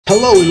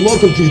Hello and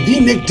welcome to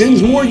the Nick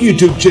Dinsmore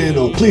YouTube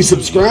channel. Please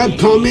subscribe,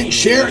 comment,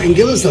 share, and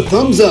give us a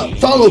thumbs up.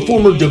 Follow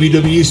former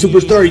WWE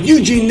superstar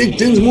Eugene Nick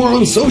Dinsmore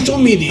on social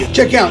media.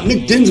 Check out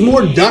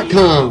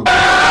nickdinsmore.com.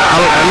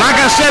 Like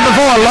I said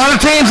before, a lot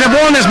of teams have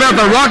won this belt.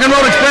 The Rock and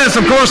Roll Express,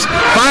 of course,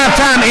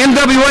 5-time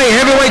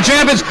NWA heavyweight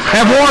champions,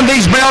 have won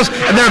these belts,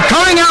 and they're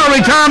coming out of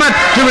retirement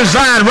to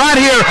reside right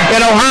here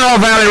in Ohio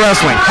Valley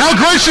Wrestling. How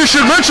gracious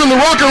should mention the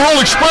Rock and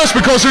Roll Express,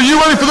 because are you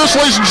ready for this,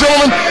 ladies and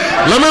gentlemen?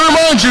 Let me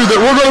remind you that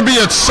we're going to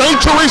be at St.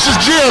 Teresa's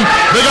Gym.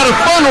 They got a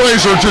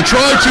fundraiser to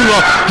try to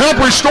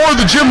help restore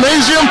the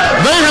gymnasium.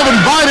 They have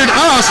invited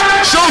us.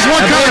 Shows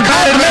what kind of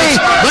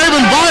confidence. They've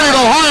invited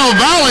Ohio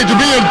Valley to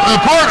be a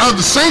part of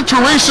the St.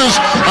 Teresa's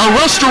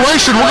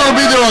restoration. We're going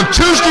to be there on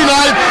Tuesday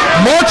night,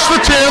 March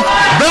the 10th.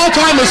 Bell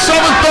time is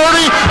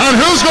 7:30.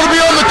 And who's going to be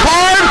on the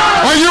card?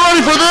 Are you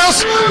ready for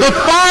this? The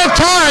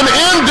 5-time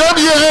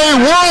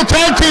NWA World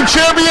Tag Team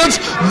Champions,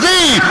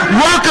 the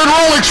Rock and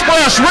Roll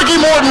Express, Ricky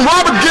Morton,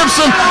 Robert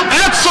Gibson,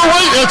 at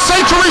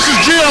St. Teresa's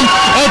Gym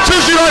on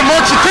Tuesday night,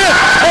 March the 10th.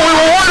 Oh, we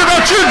were worried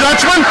about you,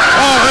 Dutchman.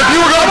 If you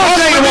were going to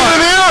be in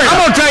the area. I'm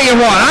going to tell you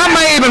what. I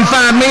may even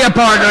find me a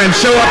partner and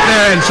show up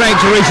there in St.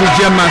 Teresa's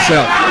Gym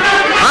myself.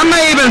 I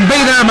may even be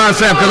there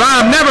myself, because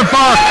I'm never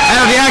far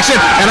out of the action,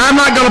 and I'm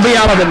not going to be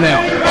out of it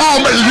now. Oh,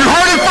 you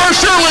heard it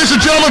first here, ladies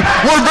and gentlemen.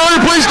 We're very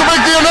pleased to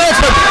make the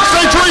announcement.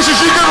 St. Teresa's,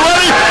 you get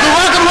ready. The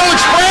Rock and Roll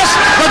Express,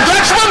 the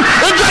Dutchman,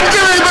 it doesn't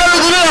get any better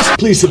than this.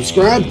 Please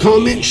subscribe,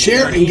 comment,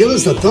 share, and give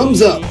us a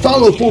thumbs up.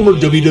 Follow former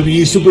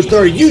WWE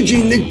superstar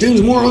Eugene Nick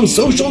Dinsmore on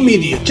social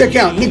media. Check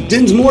out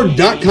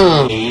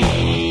nickdinsmore.com.